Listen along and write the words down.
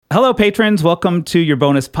Hello, patrons. Welcome to your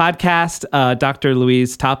bonus podcast. Dr.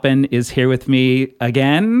 Louise Toppin is here with me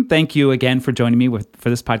again. Thank you again for joining me for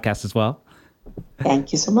this podcast as well.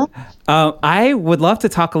 Thank you so much. I would love to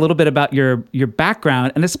talk a little bit about your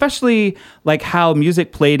background, and especially like how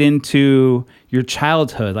music played into your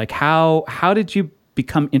childhood. Like how did you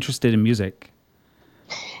become interested in music?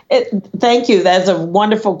 Thank you. That's a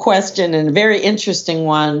wonderful question and a very interesting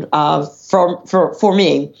one for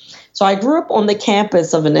me. So I grew up on the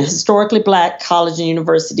campus of an historically Black college and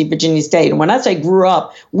university, Virginia State. And when I say grew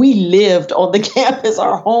up, we lived on the campus.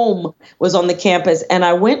 Our home was on the campus. And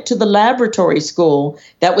I went to the laboratory school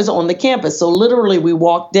that was on the campus. So literally we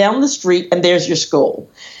walked down the street and there's your school.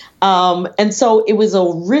 And so it was a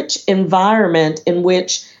rich environment in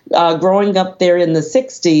which growing up there in the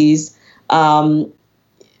 60s,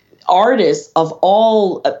 artists of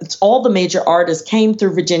all the major artists came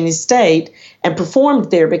through Virginia State and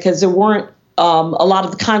performed there because there weren't a lot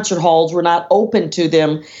of the concert halls were not open to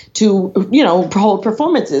them to, hold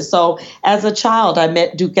performances. So as a child, I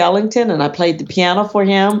met Duke Ellington and I played the piano for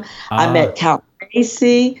him. I met Count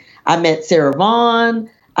Basie. I met Sarah Vaughan.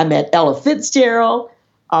 I met Ella Fitzgerald.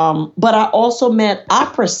 But I also met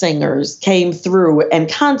opera singers came through and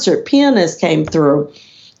concert pianists came through.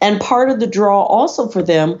 And part of the draw also for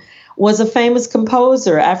them was a famous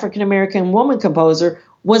composer, African-American woman composer,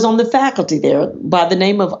 was on the faculty there by the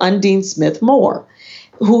name of Undine Smith Moore.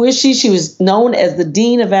 Who is she? She was known as the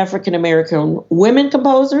Dean of African-American Women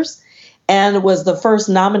Composers and was the first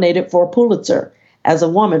nominated for a Pulitzer as a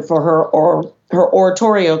woman for her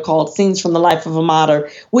oratorio called Scenes from the Life of a Martyr,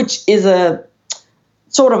 which is a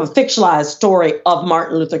sort of a fictionalized story of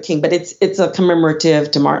Martin Luther King, but it's a commemorative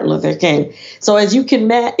to Martin Luther King. So as you can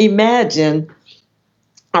imagine,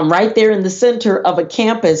 I'm right there in the center of a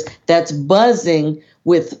campus that's buzzing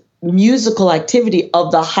with musical activity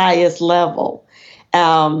of the highest level.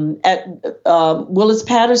 At Willis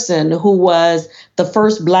Patterson, who was the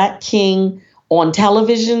first Black king on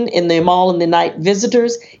television in the All in the Night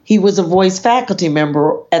Visitors, he was a voice faculty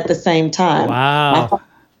member at the same time. Wow.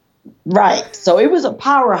 Right. So it was a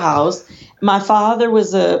powerhouse. My father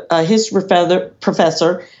was a history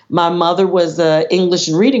professor. My mother was an English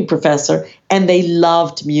and reading professor, and they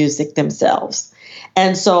loved music themselves.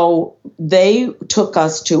 And so they took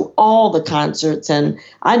us to all the concerts. And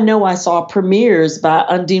I know I saw premieres by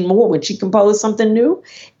Undine Moore when she composed something new.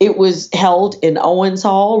 It was held in Owens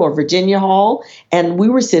Hall or Virginia Hall, and we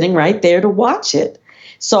were sitting right there to watch it.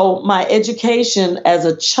 So my education as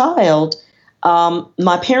a child,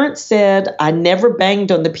 my parents said I never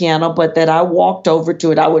banged on the piano, but that I walked over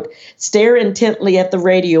to it. I would stare intently at the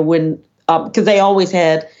radio because they always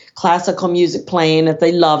had classical music playing if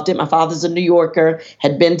they loved it. My father's a New Yorker,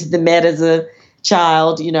 had been to the Met as a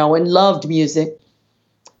child, and loved music,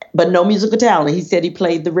 but no musical talent. He said he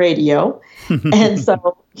played the radio. And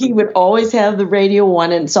so he would always have the radio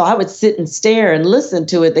on. And so I would sit and stare and listen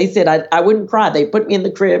to it. They said I wouldn't cry. They put me in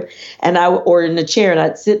the crib or in a chair, and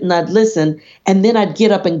I'd sit and I'd listen. And then I'd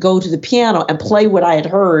get up and go to the piano and play what I had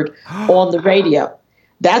heard on the radio.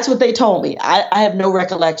 That's what they told me. I have no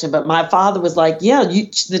recollection, but my father was like, yeah,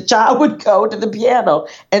 the child would go to the piano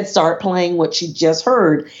and start playing what she just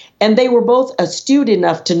heard. And they were both astute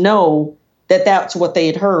enough to know that that's what they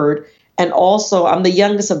had heard. And also, I'm the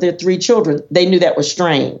youngest of their three children. They knew that was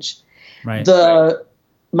strange. Right.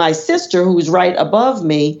 My sister, who was right above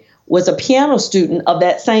me, was a piano student of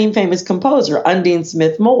that same famous composer, Undine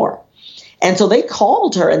Smith Moore. And so they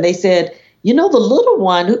called her and they said, the little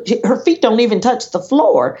one, her feet don't even touch the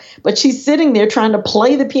floor, but she's sitting there trying to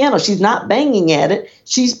play the piano. She's not banging at it.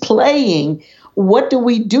 She's playing. What do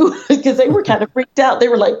we do? Because they were kind of freaked out. They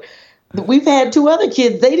were like, we've had two other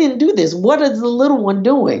kids. They didn't do this. What is the little one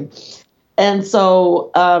doing? And so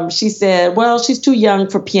she said, well, she's too young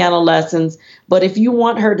for piano lessons, but if you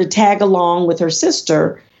want her to tag along with her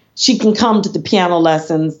sister, she can come to the piano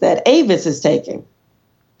lessons that Avis is taking.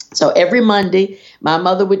 So every Monday, my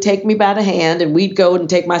mother would take me by the hand and we'd go and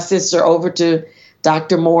take my sister over to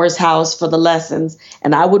Dr. Moore's house for the lessons.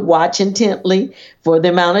 And I would watch intently for the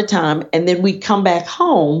amount of time. And then we'd come back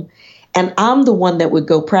home and I'm the one that would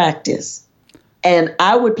go practice. And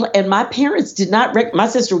I would play, and my parents did not, my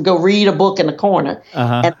sister would go read a book in the corner.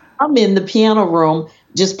 Uh-huh. And I'm in the piano room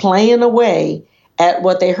just playing away at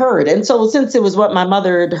what they heard. And so since it was what my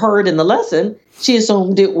mother had heard in the lesson, she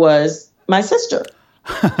assumed it was my sister.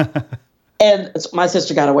 And my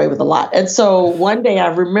sister got away with a lot. And so one day I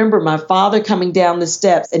remember my father coming down the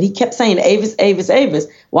steps and he kept saying, Avis, Avis, Avis.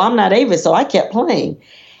 Well, I'm not Avis, so I kept playing.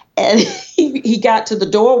 And he got to the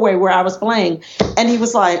doorway where I was playing and he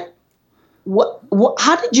was like, What,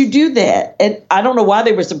 how did you do that? And I don't know why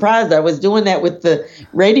they were surprised. I was doing that with the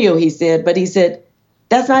radio, he said, but he said,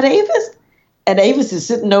 that's not Avis. And Avis is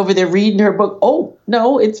sitting over there reading her book. Oh,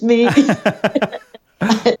 no, it's me.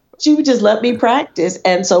 She would just let me practice.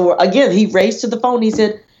 And so again, he raced to the phone. He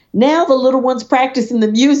said, now the little one's practicing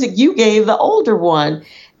the music you gave the older one.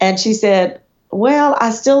 And she said, well,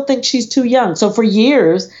 I still think she's too young. So for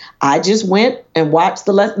years, I just went and watched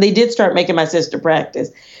the lesson. They did start making my sister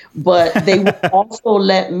practice, but they would also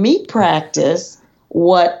let me practice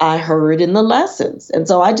what I heard in the lessons. And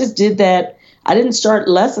so I just did that. I didn't start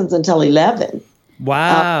lessons until 11.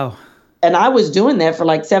 Wow. And I was doing that for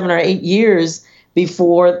like 7 or 8 years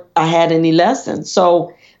before I had any lessons.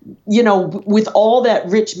 So, with all that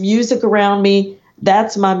rich music around me,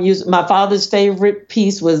 that's my music. My father's favorite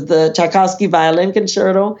piece was the Tchaikovsky Violin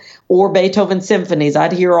Concerto or Beethoven symphonies.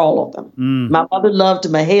 I'd hear all of them. My mother loved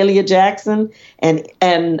Mahalia Jackson and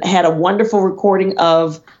had a wonderful recording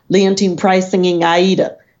of Leontine Price singing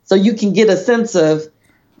Aida. So you can get a sense of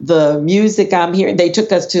the music I'm hearing. They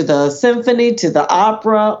took us to the symphony, to the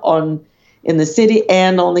opera in the city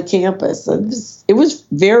and on the campus. It was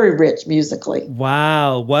very rich musically.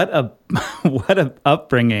 Wow, what a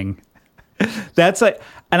upbringing. That's like,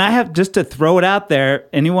 and I have just to throw it out there.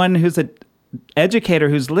 Anyone who's an educator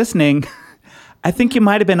who's listening, I think you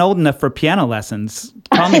might have been old enough for piano lessons.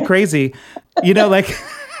 Call me crazy, we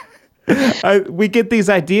get these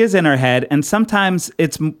ideas in our head, and sometimes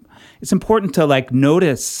it's important to like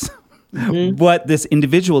notice what this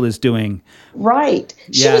individual is doing. Right.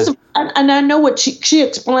 She was, and I know what she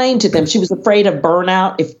explained to them. She was afraid of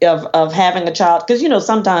burnout of having a child. Because,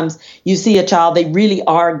 sometimes you see a child, they really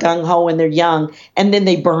are gung-ho when they're young, and then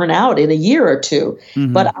they burn out in a year or two.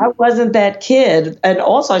 But I wasn't that kid. And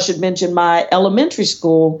also I should mention my elementary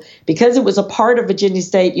school, because it was a part of Virginia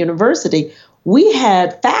State University, we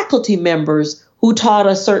had faculty members who taught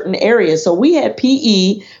us certain areas. So we had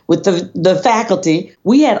PE with the faculty.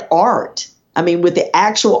 We had art. I mean, with the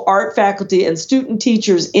actual art faculty and student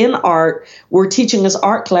teachers in art were teaching us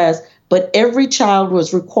art class, but every child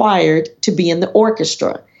was required to be in the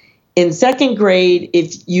orchestra. In second grade,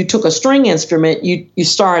 if you took a string instrument, you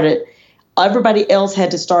started. Everybody else had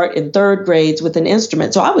to start in third grades with an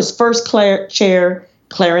instrument. So I was first chair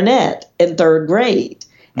clarinet in third grade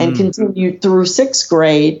and continued through sixth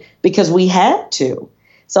grade because we had to.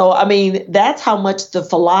 So, I mean, that's how much the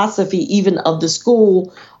philosophy even of the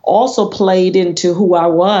school also played into who I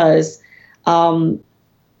was. As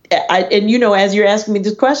you're asking me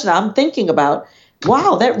this question, I'm thinking about,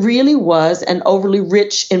 wow, that really was an overly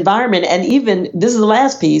rich environment. And even, this is the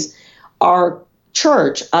last piece, our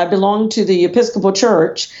church, I belonged to the Episcopal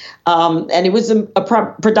Church, and it was a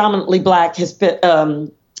predominantly Black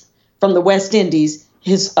from the West Indies,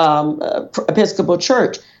 his Episcopal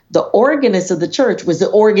Church. The organist of the church was the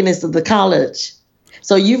organist of the college.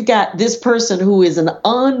 So you've got this person who is an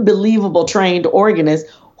unbelievable trained organist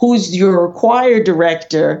who's your choir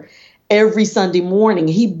director every Sunday morning.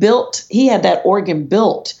 He had that organ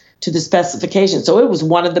built to the specifications. So it was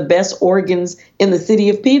one of the best organs in the city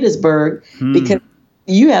of Petersburg because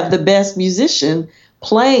you have the best musician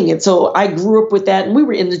playing it. So I grew up with that, and we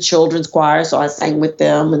were in the children's choir, so I sang with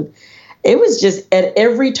them. And it was just at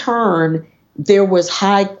every turn, there was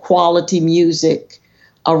high quality music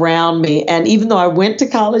around me. And even though I went to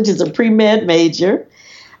college as a pre-med major,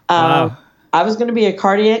 I was going to be a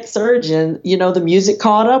cardiac surgeon. The music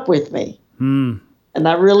caught up with me. And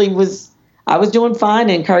I was doing fine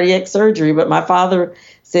in cardiac surgery. But my father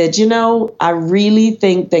said, I really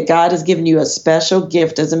think that God has given you a special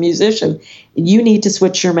gift as a musician. You need to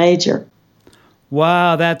switch your major.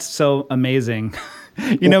 Wow, that's so amazing.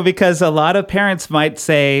 Because a lot of parents might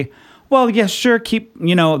say, well, yes, sure,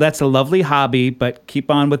 that's a lovely hobby, but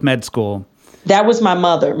keep on with med school. That was my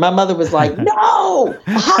mother. My mother was like, no.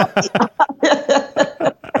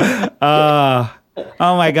 Oh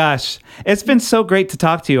my gosh. It's been so great to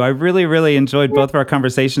talk to you. I really, really enjoyed both of our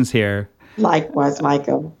conversations here. Likewise,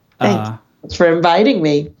 Michael. Thank you for inviting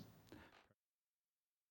me.